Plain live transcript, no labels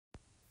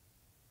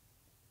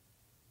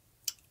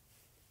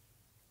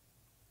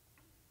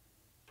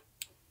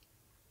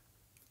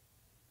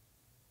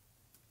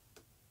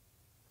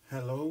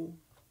Hello,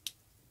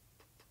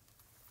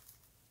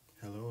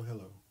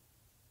 hello.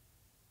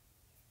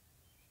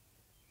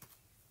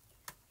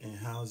 And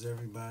how's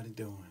everybody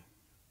doing?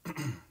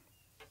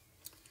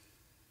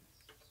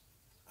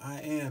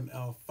 I am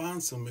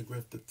Alfonso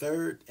McGriff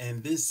III,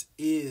 and this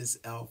is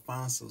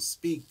Alfonso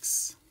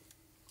Speaks.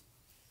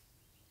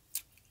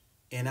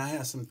 And I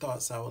have some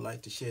thoughts I would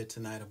like to share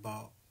tonight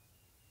about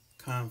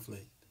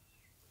conflict.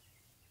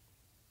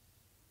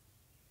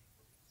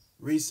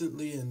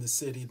 Recently, in the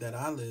city that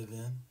I live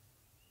in,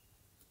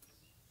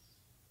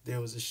 there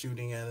was a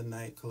shooting at a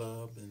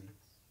nightclub, and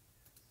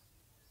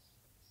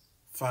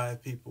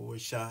 5 people were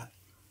shot.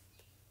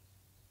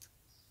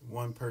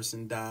 1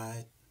 person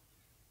died.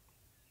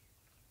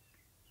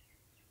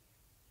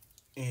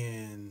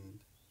 And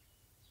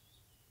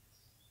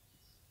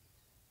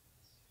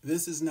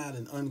this is not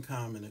an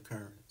uncommon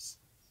occurrence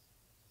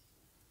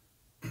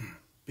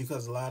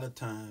because a lot of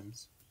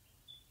times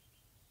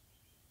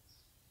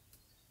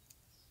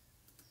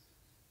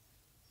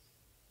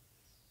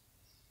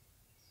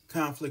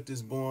conflict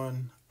is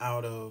born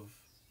out of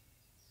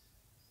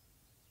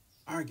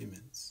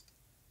arguments.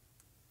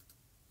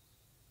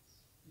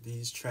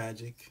 These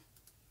tragic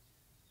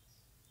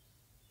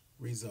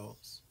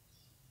results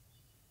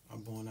are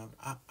born out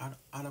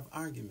of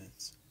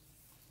arguments.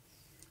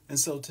 And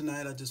so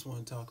tonight I just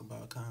want to talk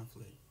about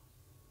conflict.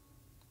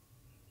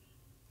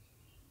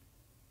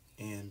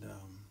 And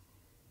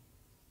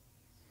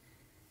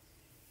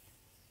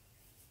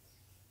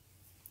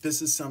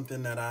this is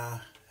something that I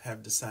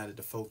have decided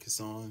to focus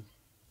on,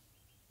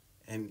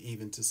 and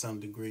even to some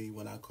degree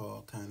what I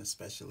call kind of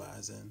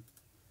specialize in.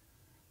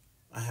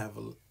 I have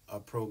a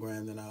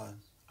program that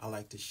I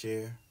like to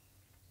share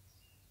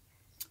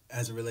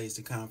as it relates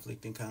to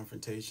conflict and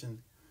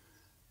confrontation.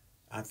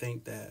 I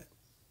think that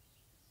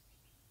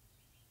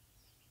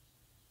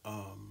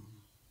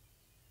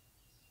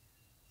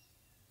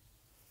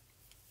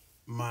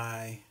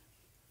my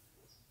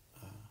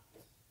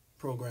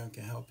program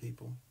can help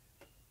people.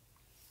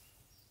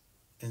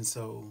 And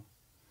so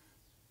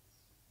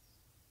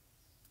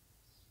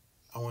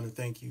I want to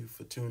thank you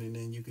for tuning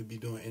in. You could be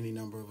doing any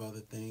number of other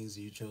things.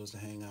 You chose to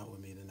hang out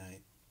with me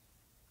tonight.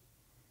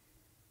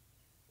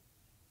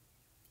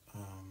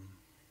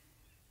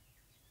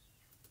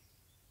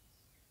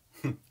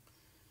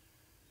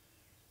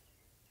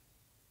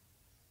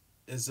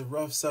 It's a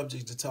rough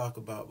subject to talk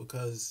about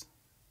because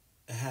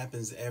it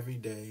happens every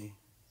day.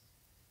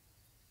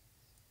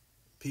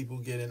 People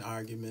get in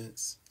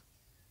arguments.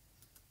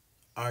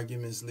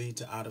 Arguments lead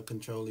to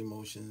out-of-control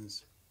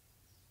emotions.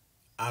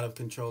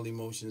 Out-of-control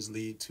emotions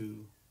lead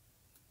to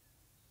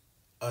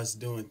us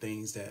doing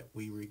things that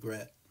we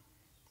regret.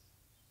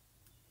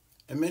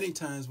 And many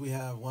times we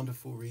have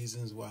wonderful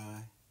reasons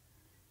why.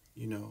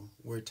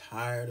 We're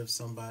tired of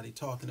somebody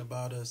talking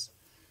about us.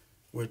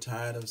 We're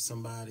tired of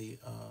somebody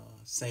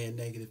saying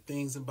negative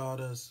things about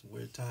us.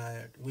 We're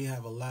tired. We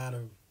have a lot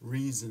of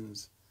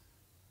reasons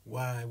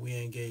why we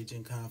engage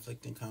in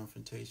conflict and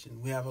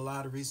confrontation. We have a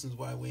lot of reasons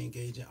why we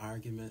engage in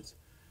arguments.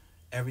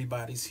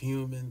 Everybody's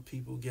human.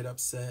 People get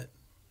upset.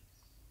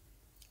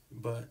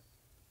 But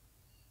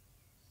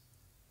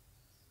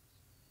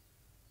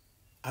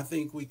I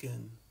think we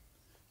can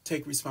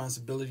take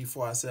responsibility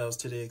for ourselves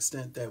to the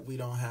extent that we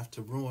don't have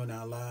to ruin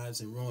our lives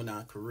and ruin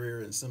our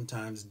career and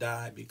sometimes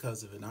die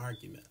because of an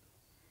argument.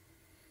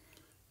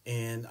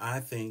 And I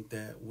think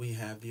that we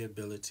have the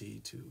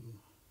ability to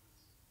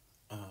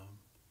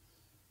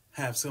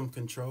have some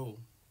control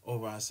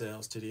over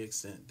ourselves to the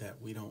extent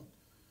that we don't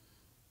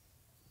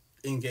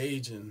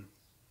engage in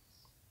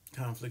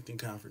conflict and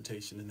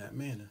confrontation in that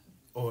manner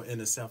or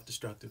in a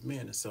self-destructive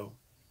manner. So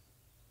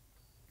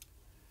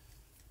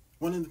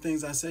one of the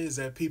things I say is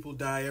that people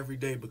die every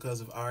day because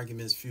of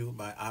arguments fueled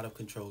by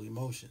out-of-control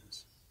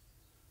emotions.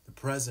 The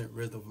present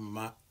rhythm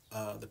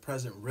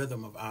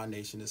of our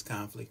nation is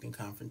conflict and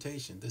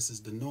confrontation. This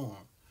is the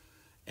norm,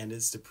 and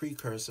it's the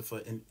precursor for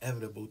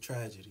inevitable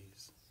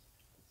tragedies.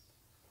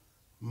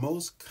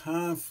 Most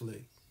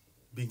conflict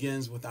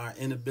begins with our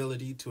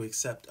inability to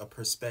accept a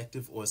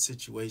perspective or a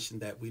situation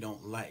that we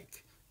don't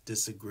like,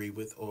 disagree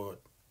with, or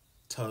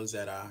tugs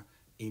at our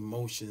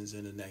emotions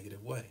in a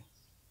negative way.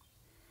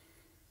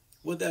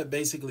 What that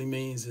basically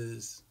means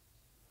is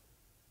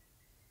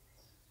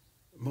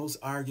most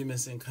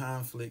arguments and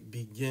conflict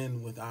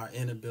begin with our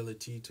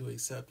inability to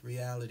accept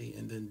reality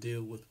and then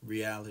deal with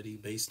reality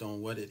based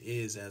on what it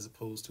is as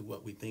opposed to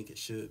what we think it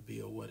should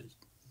be or what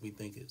we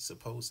think it's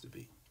supposed to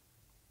be.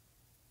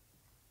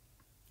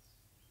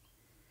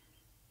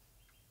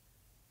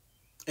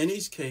 In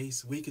each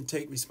case, we can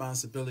take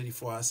responsibility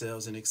for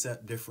ourselves and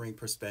accept differing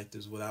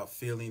perspectives without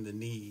feeling the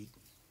need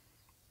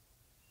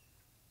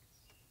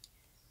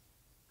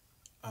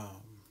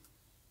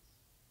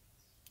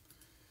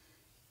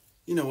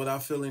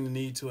without feeling the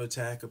need to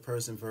attack a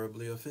person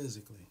verbally or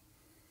physically.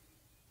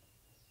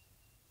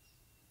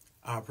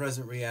 Our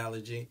present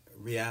reality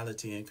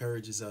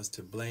encourages us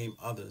to blame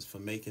others for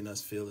making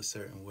us feel a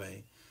certain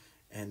way,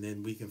 and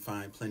then we can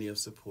find plenty of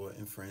support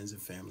in friends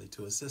and family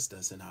to assist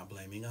us in our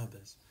blaming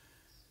others.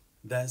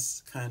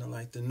 that's kind of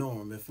like the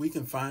norm. If we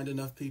can find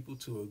enough people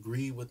to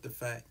agree with the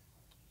fact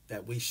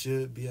that we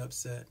should be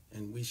upset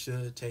and we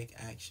should take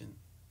action,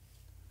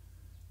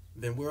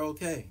 then we're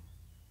okay,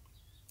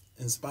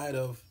 in spite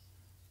of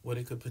what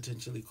it could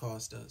potentially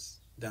cost us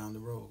down the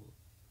road.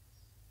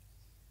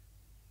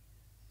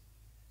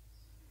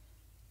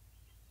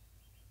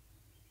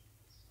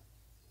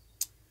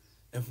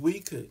 If we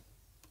could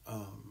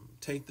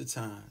take the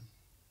time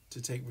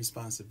to take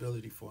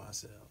responsibility for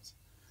ourselves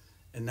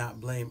and not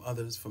blame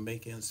others for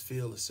making us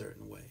feel a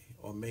certain way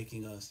or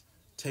making us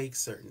take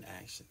certain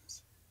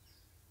actions,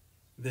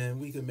 then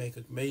we could make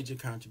a major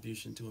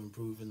contribution to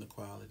improving the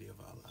quality of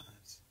our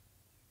lives.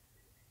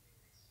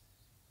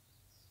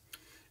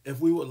 If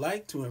we would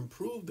like to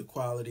improve the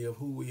quality of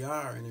who we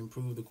are and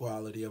improve the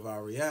quality of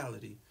our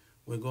reality,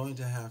 we're going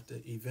to have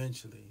to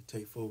eventually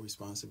take full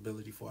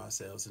responsibility for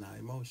ourselves and our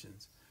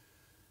emotions.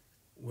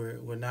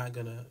 We're not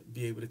going to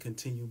be able to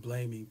continue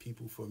blaming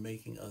people for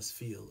making us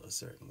feel a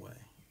certain way.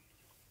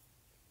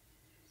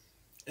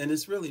 And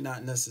it's really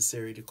not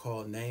necessary to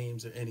call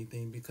names or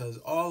anything, because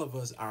all of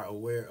us are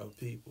aware of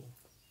people,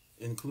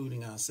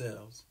 including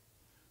ourselves,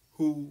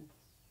 who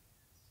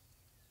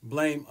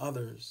blame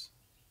others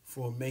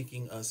for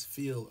making us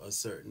feel a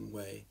certain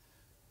way,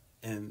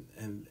 and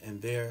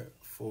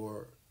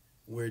therefore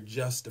we're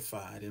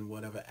justified in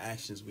whatever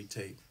actions we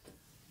take,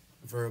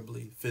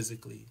 verbally,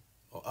 physically,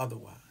 or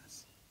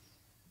otherwise.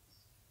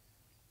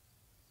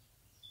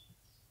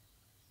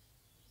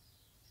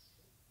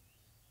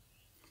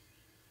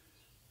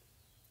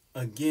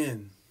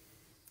 Again,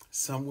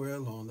 somewhere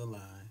along the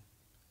line,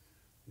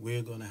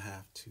 we're going to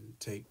have to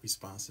take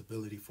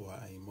responsibility for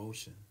our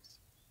emotions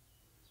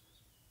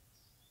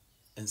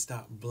and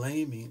stop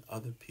blaming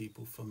other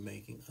people for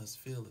making us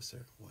feel a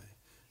certain way.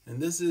 And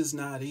this is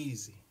not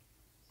easy.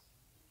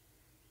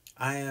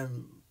 I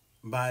am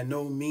by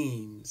no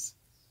means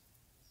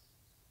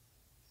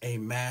a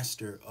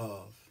master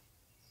of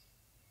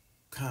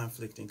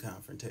conflict and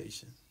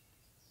confrontation.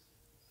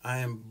 I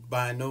am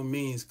by no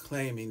means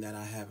claiming that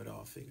I have it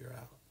all figured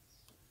out.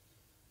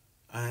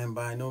 I am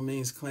by no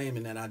means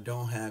claiming that I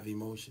don't have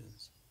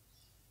emotions.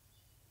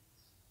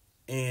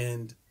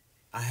 And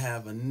I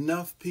have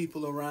enough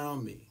people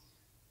around me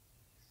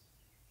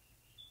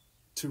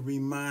to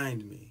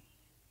remind me,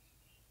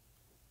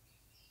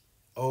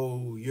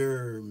 oh,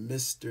 you're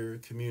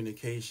Mr.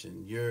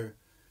 Communication. You're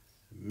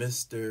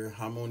Mr.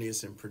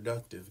 Harmonious and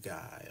Productive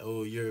guy.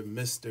 Oh, you're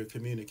Mr.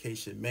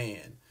 Communication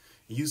man.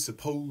 You're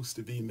supposed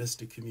to be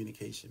Mr.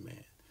 Communication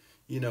man.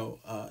 You know,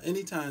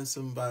 anytime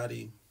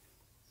somebody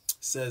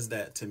says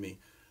that to me,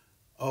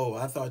 oh,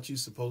 I thought you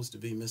supposed to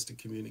be Mr.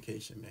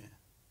 Communication man,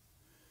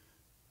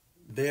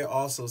 they're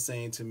also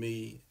saying to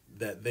me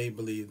that they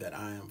believe that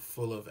I am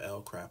full of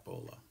El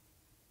Crapola.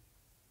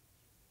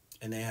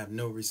 And they have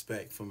no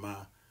respect for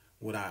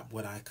what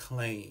I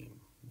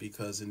claim,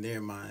 because in their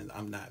mind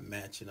I'm not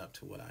matching up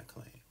to what I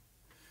claim.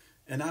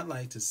 And I'd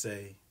like to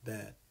say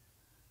that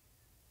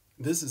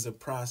this is a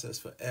process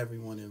for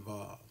everyone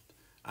involved.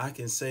 I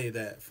can say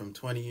that from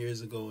 20 years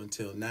ago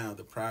until now,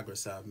 the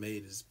progress I've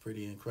made is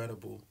pretty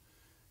incredible,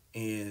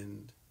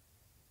 and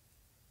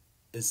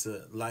it's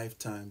a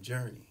lifetime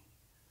journey.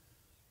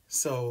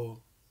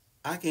 So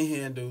I can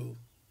handle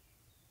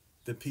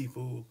the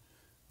people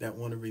that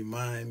want to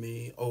remind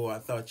me, oh, I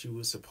thought you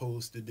were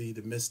supposed to be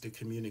the Mr.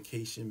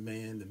 Communication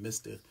man, the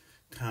Mr.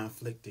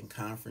 Conflict and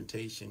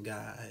Confrontation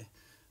guy,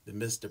 the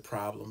Mr.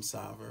 Problem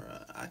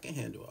Solver. I can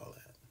handle all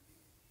that.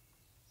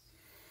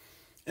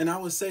 And I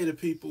would say to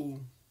people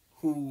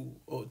who,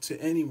 or to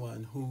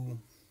anyone who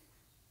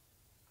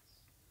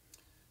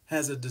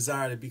has a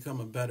desire to become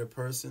a better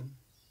person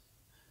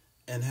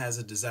and has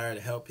a desire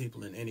to help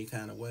people in any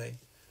kind of way,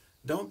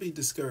 don't be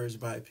discouraged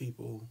by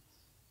people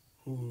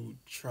who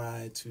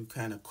try to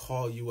kind of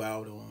call you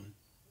out on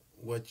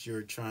what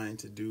you're trying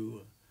to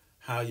do,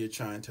 how you're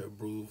trying to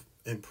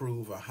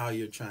improve, or how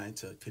you're trying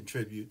to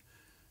contribute.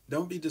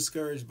 Don't be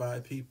discouraged by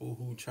people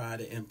who try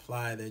to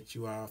imply that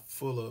you are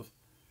full of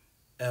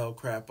El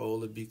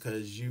Crapola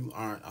because you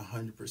aren't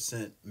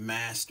 100%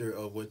 master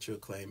of what you're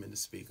claiming to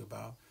speak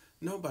about.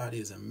 Nobody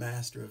is a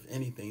master of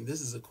anything.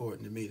 This is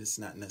according to me. This is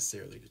not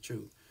necessarily the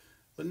truth.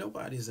 But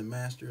nobody is a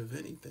master of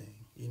anything.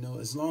 You know,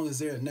 as long as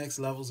there are next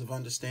levels of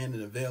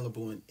understanding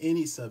available in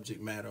any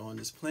subject matter on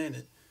this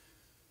planet,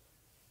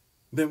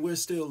 then we're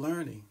still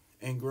learning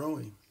and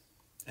growing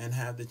and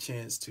have the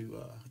chance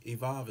to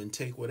evolve and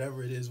take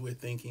whatever it is we're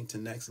thinking to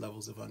next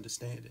levels of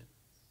understanding.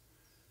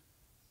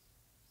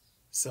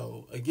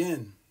 So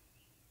again,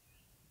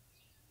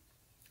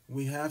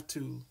 we have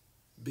to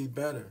be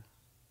better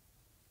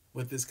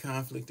with this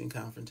conflict and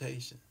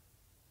confrontation.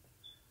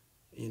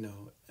 You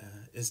know,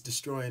 it's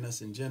destroying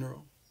us in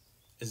general.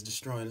 It's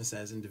destroying us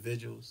as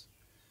individuals.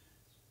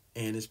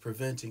 And it's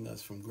preventing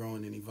us from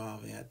growing and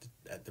evolving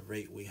at the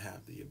rate we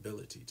have the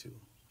ability to.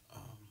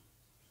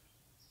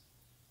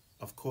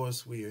 Of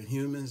course, we are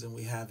humans and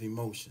we have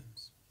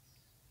emotions.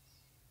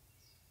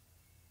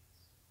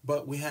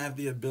 But we have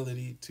the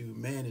ability to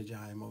manage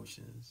our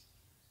emotions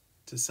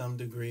to some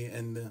degree.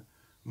 And the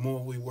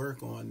more we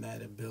work on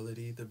that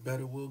ability, the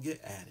better we'll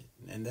get at it.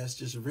 And that's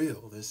just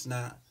real.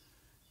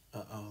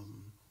 Uh,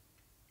 um,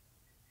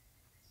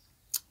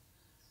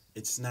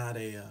 it's not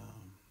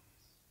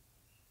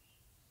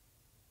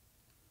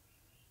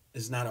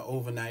it's not an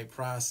overnight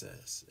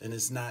process, and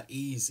it's not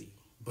easy,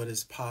 but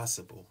it's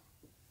possible.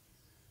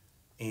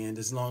 And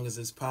as long as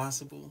it's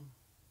possible,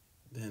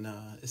 then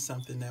it's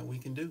something that we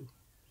can do,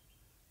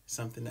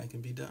 something that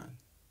can be done.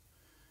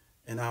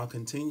 And I'll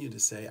continue to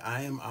say,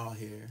 I am out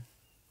here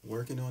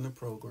working on a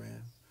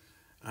program.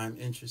 I'm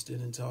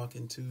interested in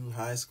talking to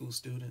high school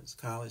students,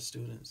 college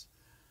students,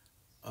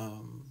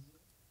 um,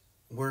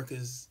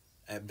 workers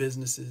at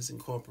businesses and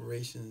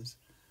corporations,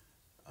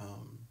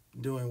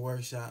 doing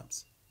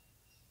workshops,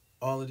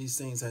 all of these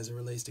things as it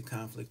relates to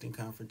conflict and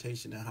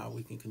confrontation and how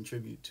we can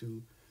contribute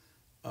to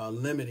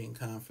limiting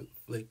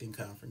conflict and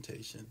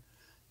confrontation.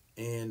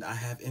 And I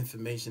have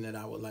information that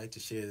I would like to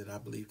share that I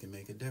believe can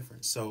make a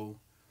difference. So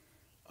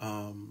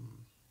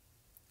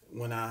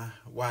when I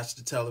watch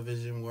the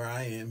television where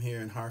I am here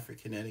in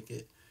Hartford,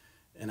 Connecticut,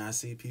 and I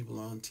see people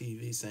on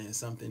TV saying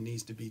something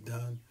needs to be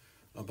done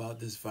about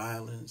this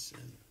violence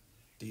and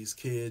these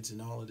kids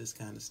and all of this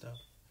kind of stuff,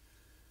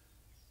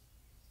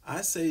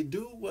 I say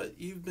do what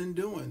you've been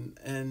doing,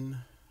 and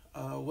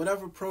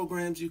whatever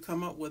programs you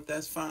come up with,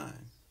 that's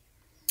fine.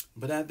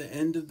 But at the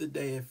end of the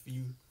day, if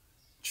you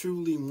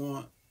truly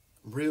want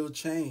real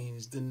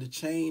change, then the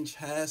change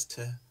has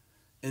to,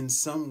 in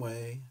some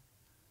way,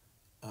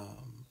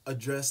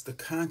 address the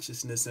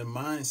consciousness and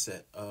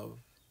mindset of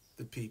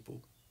the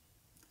people.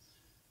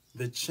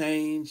 The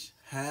change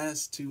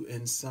has to,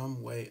 in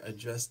some way,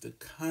 address the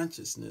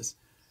consciousness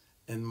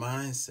and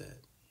mindset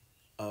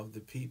of the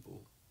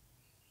people.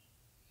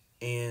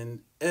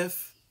 And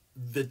if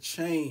the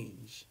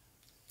change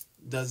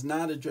does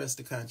not address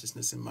the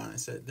consciousness and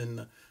mindset, then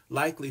the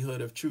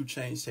likelihood of true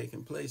change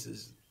taking place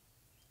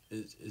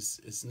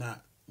is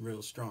not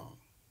real strong.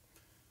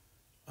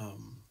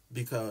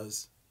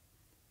 Because,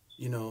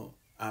 you know,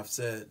 I've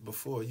said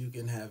before, you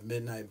can have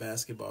midnight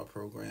basketball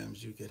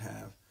programs, you could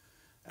have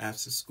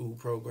after school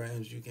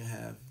programs, you can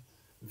have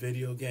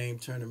video game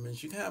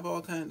tournaments, you can have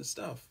all kinds of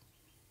stuff.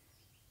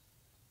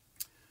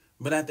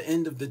 But at the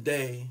end of the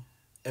day,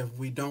 if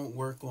we don't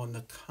work on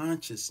the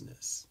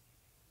consciousness,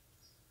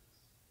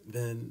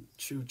 then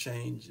true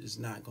change is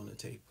not going to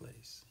take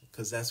place,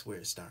 because that's where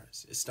it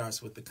starts. It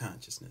starts with the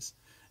consciousness.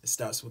 It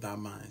starts with our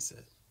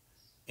mindset.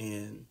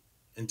 And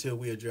until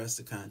we address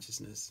the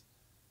consciousness,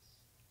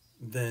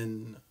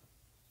 then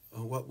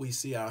what we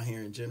see out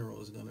here in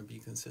general is going to be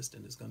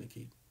consistent. It's going to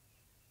keep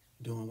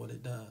doing what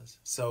it does.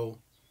 So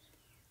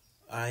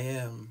I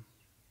am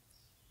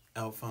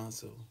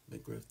Alfonso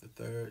McGriff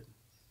III,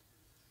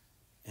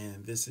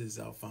 and this is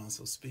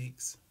Alfonso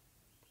Speaks.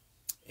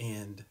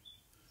 And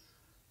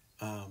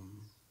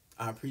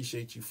I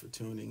appreciate you for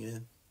tuning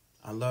in.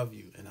 I love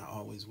you, and I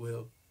always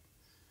will.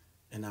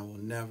 And I will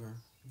never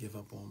give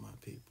up on my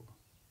people.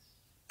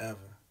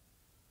 Ever.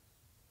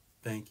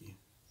 Thank you.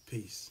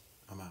 Peace.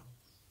 I'm out.